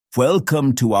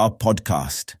Welcome to our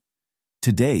podcast.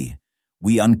 Today,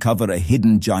 we uncover a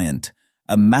hidden giant,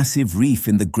 a massive reef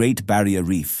in the Great Barrier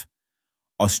Reef.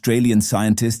 Australian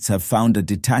scientists have found a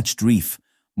detached reef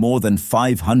more than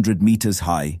 500 meters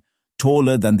high,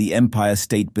 taller than the Empire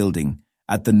State Building,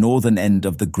 at the northern end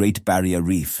of the Great Barrier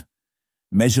Reef.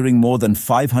 Measuring more than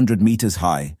 500 meters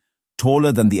high,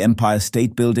 taller than the Empire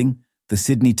State Building, the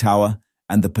Sydney Tower,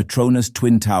 and the Petronas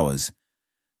Twin Towers,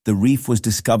 the reef was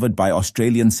discovered by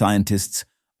Australian scientists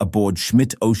aboard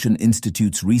Schmidt Ocean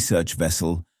Institute's research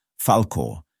vessel,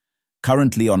 Falkor,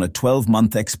 currently on a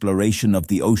 12-month exploration of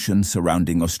the ocean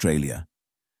surrounding Australia.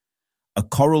 A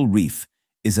coral reef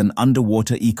is an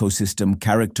underwater ecosystem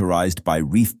characterized by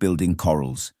reef-building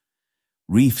corals.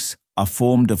 Reefs are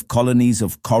formed of colonies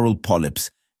of coral polyps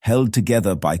held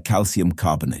together by calcium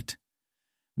carbonate.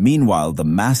 Meanwhile, the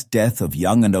mass death of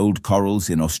young and old corals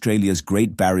in Australia's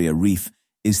Great Barrier Reef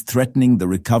is threatening the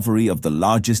recovery of the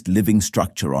largest living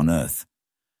structure on Earth.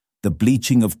 The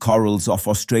bleaching of corals off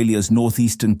Australia's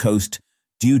northeastern coast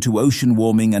due to ocean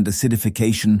warming and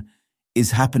acidification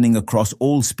is happening across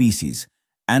all species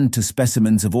and to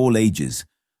specimens of all ages,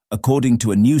 according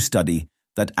to a new study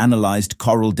that analyzed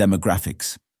coral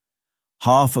demographics.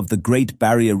 Half of the Great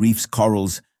Barrier Reef's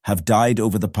corals have died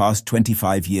over the past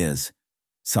 25 years,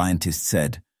 scientists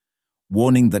said,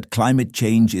 warning that climate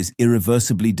change is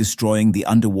irreversibly destroying the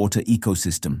underwater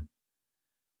ecosystem.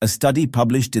 A study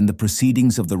published in the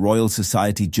Proceedings of the Royal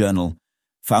Society Journal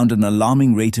found an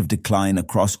alarming rate of decline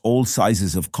across all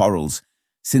sizes of corals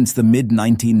since the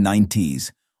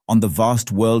mid-1990s on the vast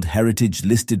World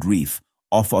Heritage-listed reef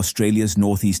off Australia's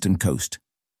northeastern coast.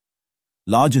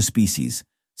 Larger species,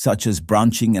 such as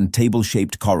branching and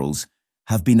table-shaped corals,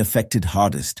 have been affected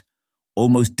hardest,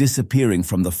 almost disappearing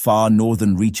from the far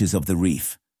northern reaches of the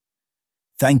reef.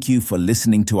 Thank you for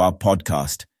listening to our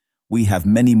podcast. We have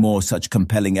many more such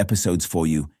compelling episodes for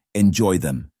you. Enjoy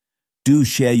them. Do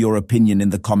share your opinion in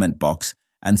the comment box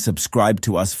and subscribe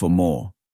to us for more.